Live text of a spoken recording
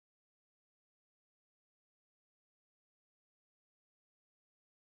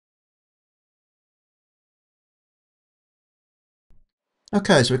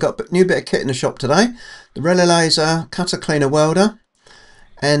Okay, so we've got a new bit of kit in the shop today. The Relilaser Cutter Cleaner Welder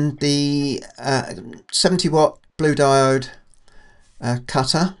and the 70 watt blue diode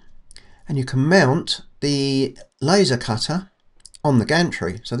cutter, and you can mount the laser cutter on the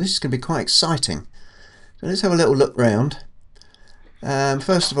gantry. So this is going to be quite exciting. So let's have a little look round.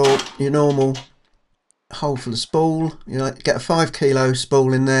 First of all, your normal hole for the spool. You get a 5 kilo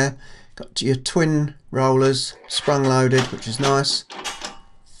spool in there. Got your twin rollers sprung loaded, which is nice.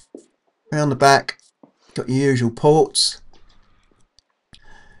 Around the back, got your usual ports.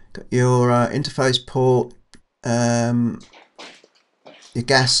 Got your interface port, your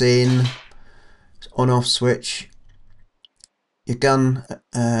gas in, on-off switch. Your gun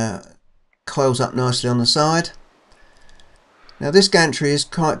coils up nicely on the side. Now this gantry is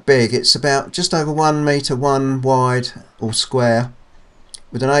quite big. It's about just over 1 meter wide or square,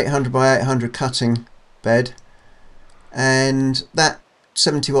 with an 800 by 800 cutting bed, and that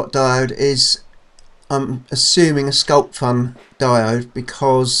 70 watt diode is, I'm assuming, a Sculpfun diode,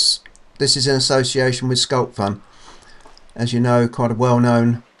 because this is in association with Sculpfun, as you know, quite a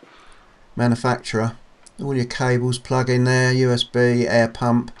well-known manufacturer. All your cables plug in there, USB, air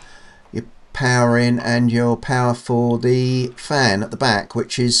pump, your power in, and your power for the fan at the back,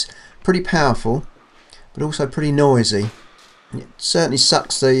 which is pretty powerful but also pretty noisy. It certainly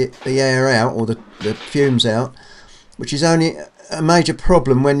sucks the air out, or the fumes out, which is only a major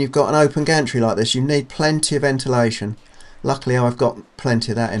problem when you've got an open gantry like this. You need plenty of ventilation. Luckily I've got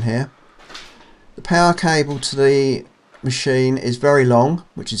plenty of that in here. The power cable to the machine is very long,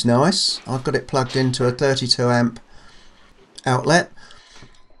 which is nice. I've got it plugged into a 32 amp outlet.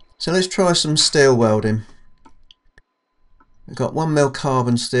 So let's try some steel welding. We've got 1mm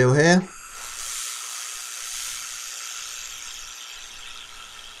carbon steel here.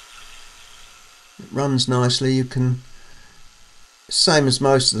 It runs nicely. You can, same as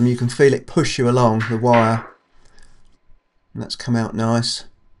most of them, you can feel it push you along the wire, and that's come out nice.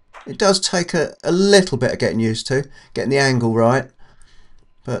 It does take a little bit of getting used to, getting the angle right,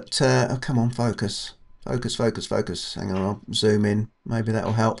 but oh, come on, focus, focus, focus, focus. Hang on, I'll zoom in, maybe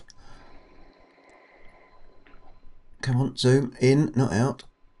that'll help. Come on, zoom in, not out.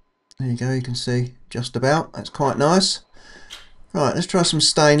 There you go, you can see just about. That's quite nice. Right, let's try some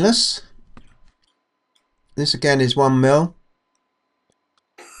stainless. This again is 1mm.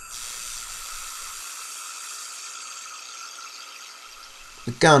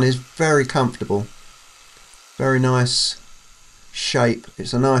 The gun is very comfortable, very nice shape.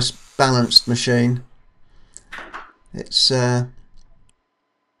 It's a nice balanced machine. It's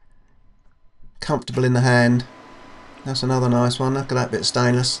comfortable in the hand. That's another nice one. Look at that bit of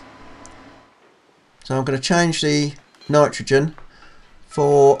stainless. So I'm going to change the nitrogen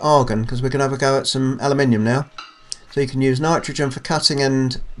for argon, because we're going to have a go at some aluminium now. So you can use nitrogen for cutting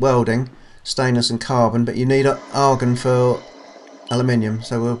and welding, stainless and carbon, but you need argon for aluminium.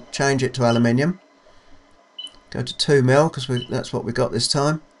 So we'll change it to aluminium. Go to 2mm, because that's what we got this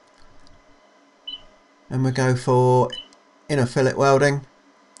time. And we go for inner fillet welding.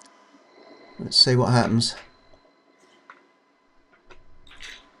 Let's see what happens.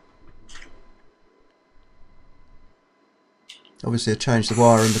 Obviously I changed the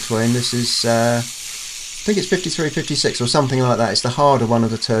wire in between. This is I think it's 5356 or something like that. It's the harder one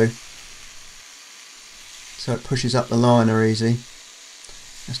of the two, so it pushes up the liner easy.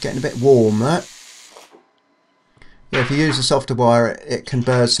 It's getting a bit warm, that. Yeah, if you use a softer wire, it can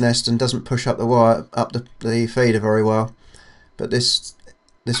bird's nest and doesn't push up the wire, up the feeder very well. But this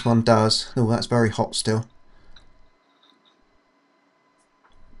one does. Oh, that's very hot still.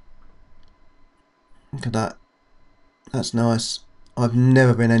 Look at that. That's nice. I've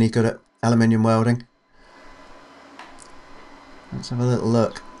never been any good at aluminium welding. Let's have a little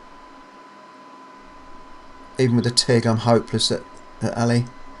look. Even with the TIG, I'm hopeless at Ali.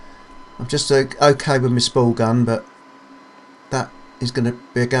 I'm just okay with my spool gun, but that is going to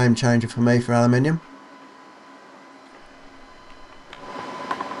be a game changer for me for aluminium.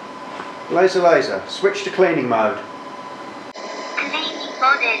 Laser, switch to cleaning mode. Cleaning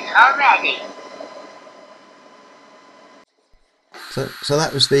mode is already. So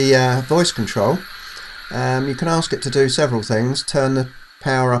that was the voice control. You can ask it to do several things: turn the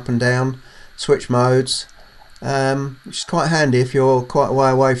power up and down, switch modes, which is quite handy if you're quite a way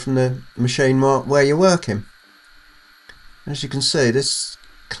away from the machine where you're working. As you can see, this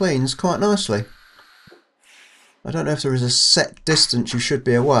cleans quite nicely. I don't know if there is a set distance you should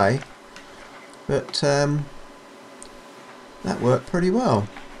be away, but that worked pretty well.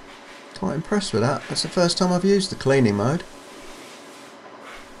 Quite impressed with that. That's the first time I've used the cleaning mode.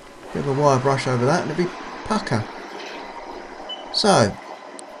 Bit of a wire brush over that and it'll be pucker. So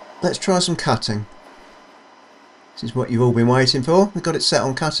let's try some cutting. This is what you've all been waiting for. We've got it set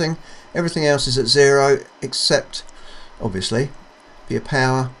on cutting. Everything else is at 0 except obviously for your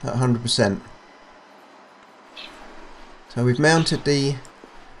power at 100%. So we've mounted the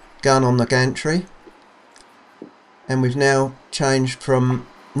gun on the gantry, and we've now changed from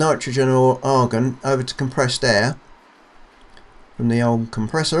nitrogen or argon over to compressed air from the old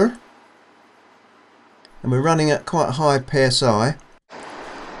compressor, and we're running at quite a high PSI,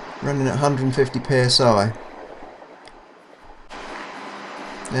 running at 150 PSI.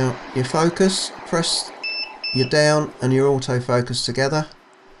 Now your focus, press your down and your autofocus together,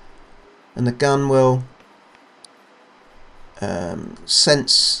 and the gun will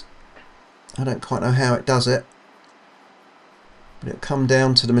sense, I don't quite know how it does it, but it'll come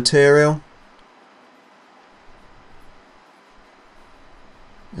down to the material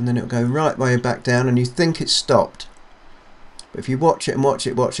and then it'll go right way back down, and you think it's stopped, but if you watch it and watch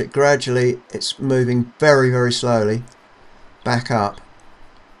it, gradually it's moving very, very slowly back up,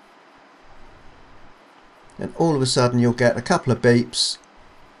 and all of a sudden you'll get a couple of beeps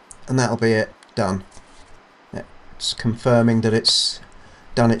and that'll be it, done. It's confirming that it's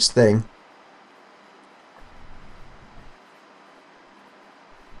done its thing.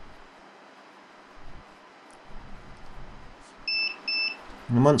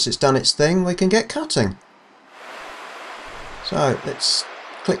 And once it's done its thing, we can get cutting. So let's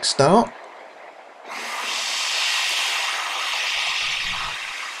click start.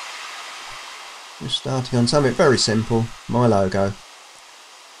 We're starting on something very simple, my logo,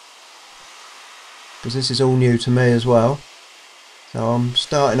 because this is all new to me as well. So I'm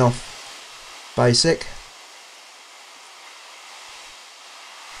starting off basic.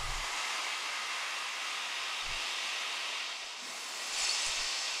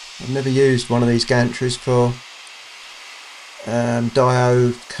 I've never used one of these gantries for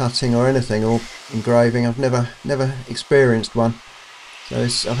diode cutting or anything, or engraving. I've never experienced one, so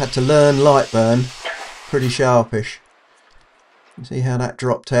I've had to learn Lightburn. Pretty sharpish. You see how that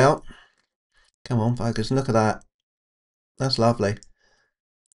dropped out? Come on, focus, look at that. That's lovely.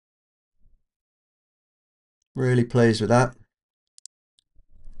 Really pleased with that.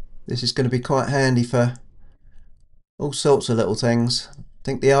 This is going to be quite handy for all sorts of little things. I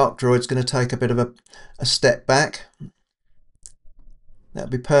think the arc droid's going to take a bit of a step back. That'll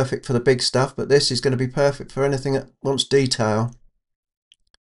be perfect for the big stuff, but this is going to be perfect for anything that wants detail.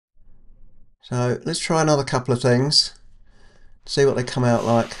 So let's try another couple of things, see what they come out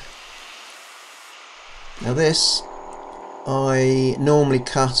like. Now this, I normally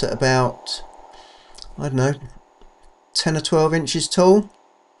cut at about, I don't know, 10 or 12 inches tall,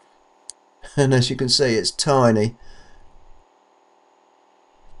 and as you can see it's tiny.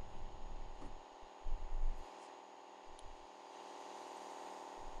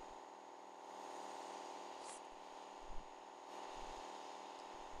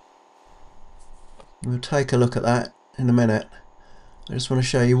 We'll take a look at that in a minute. I just want to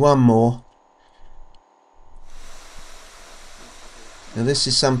show you one more. Now this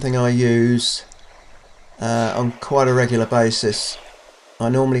is something I use on quite a regular basis. I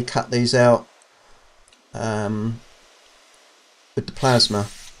normally cut these out with the plasma.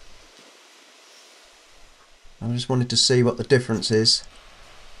 I just wanted to see what the difference is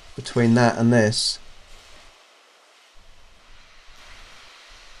between that and this.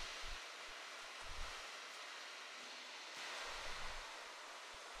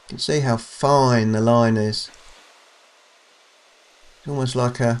 You can see how fine the line is. It's almost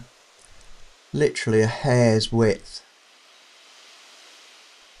like literally a hair's width.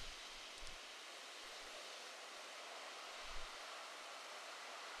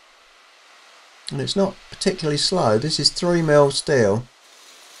 And it's not particularly slow. This is 3mm steel.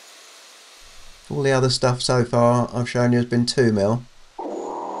 All the other stuff so far I've shown you has been 2mm.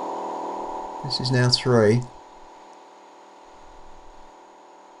 This is now 3.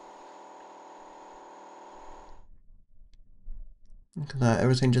 Look at that,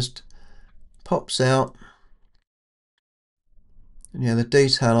 everything just pops out. And yeah, the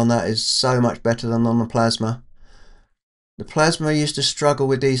detail on that is so much better than on the plasma. The plasma used to struggle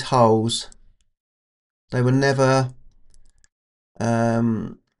with these holes. They were never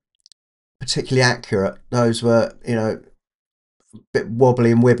particularly accurate. Those were, you know, a bit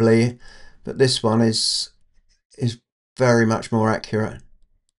wobbly and wibbly, but this one is very much more accurate.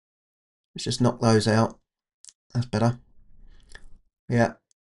 Let's just knock those out. That's better. Yeah,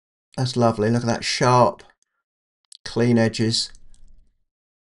 that's lovely. Look at that sharp, clean edges.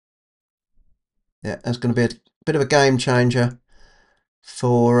 Yeah, that's going to be a bit of a game changer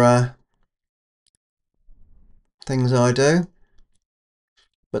for things I do.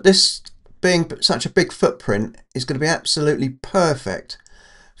 But this, being such a big footprint, is going to be absolutely perfect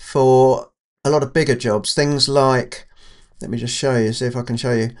for a lot of bigger jobs. Things like, let me just show you, see if I can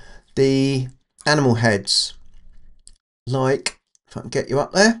show you, the animal heads. Like, if I can get you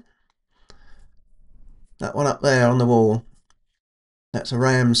up there, that one up there on the wall, that's a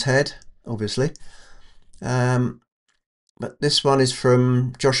ram's head, obviously. But this one is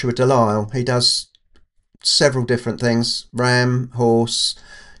from Joshua Delisle. He does several different things: ram, horse,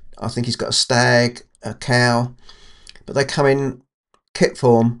 I think he's got a stag, a cow, but they come in kit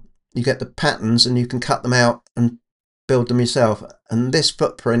form. You get the patterns and you can cut them out and build them yourself. And this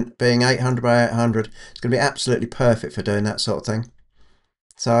footprint, being 800 by 800, is going to be absolutely perfect for doing that sort of thing.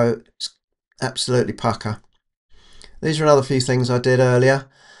 So it's absolutely pucker. These are another few things I did earlier.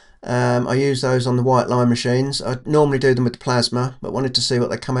 I use those on the white line machines. I normally do them with the plasma, but wanted to see what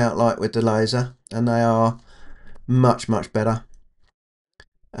they come out like with the laser, and they are much better.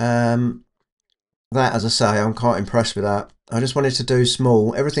 That, as I say, I'm quite impressed with that. I just wanted to do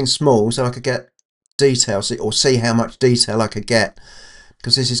small, everything small, so I could get detail, or see how much detail I could get,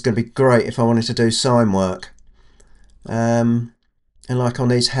 because this is going to be great if I wanted to do sign work. And like on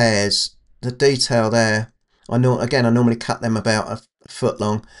these hairs, the detail there, I normally cut them about a foot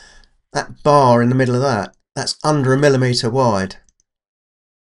long. That bar in the middle of that's under 1 millimetre wide.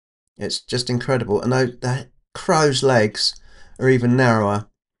 It's just incredible. And the crow's legs are even narrower.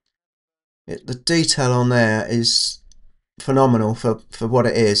 The detail on there is phenomenal for what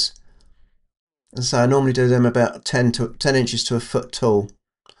it is. And so I normally do them about 10 inches to a foot tall.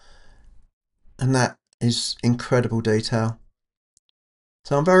 And that is incredible detail.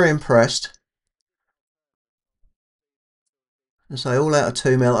 So I'm very impressed. And so all out of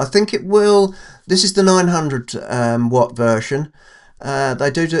 2mm. I think it will. This is the 900 watt version. They are going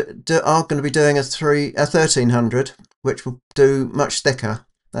to be doing a 1300, which will do much thicker.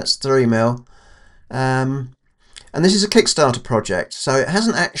 That's 3mm. And this is a Kickstarter project, so it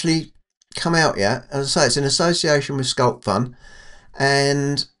hasn't actually come out yet. As I say, it's in association with Sculpfun,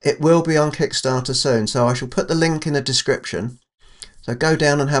 and it will be on Kickstarter soon. So I shall put the link in the description. So go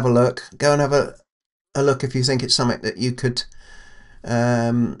down and have a look. Go and have a look if you think it's something that you could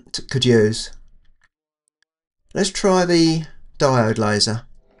use. Let's try the diode laser.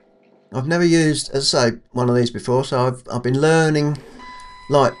 I've never used, as I say, one of these before, so I've been learning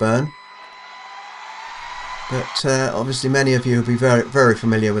Lightburn, but obviously many of you will be very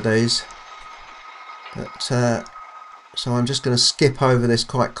familiar with these. But so I'm just going to skip over this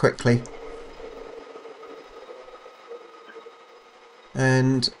quite quickly.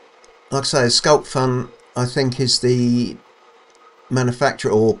 And like I say, Sculpfun, I think, is the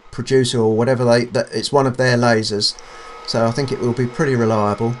manufacturer or producer or whatever it's one of their lasers, so I think it will be pretty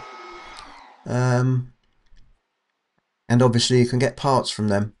reliable. And obviously you can get parts from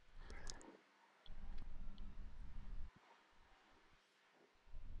them.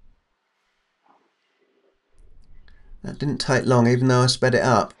 That didn't take long, even though I sped it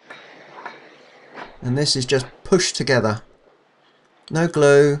up. And this is just pushed together. No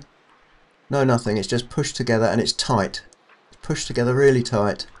glue, no nothing, it's just pushed together, and it's tight. Pushed together really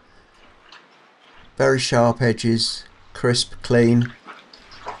tight. Very sharp edges, crisp, clean,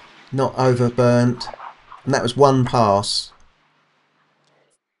 not overburnt. And that was one pass.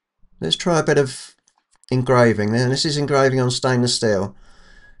 Let's try a bit of engraving. Now, this is engraving on stainless steel.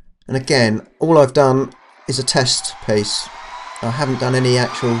 And again, all I've done is a test piece. I haven't done any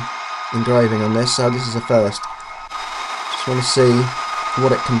actual engraving on this, so this is a first. Just want to see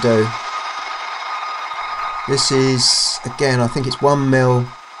what it can do. This is, again, I think it's 1mm,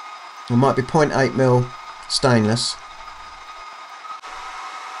 it might be 0.8mm stainless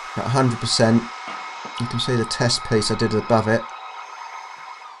at 100%. You can see the test piece I did above it.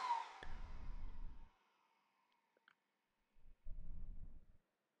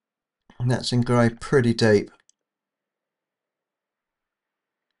 And that's engraved pretty deep.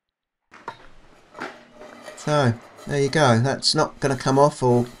 So there you go, that's not going to come off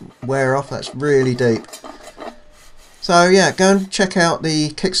or wear off, that's really deep. So yeah, go and check out the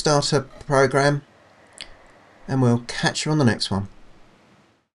Kickstarter program, and we'll catch you on the next one.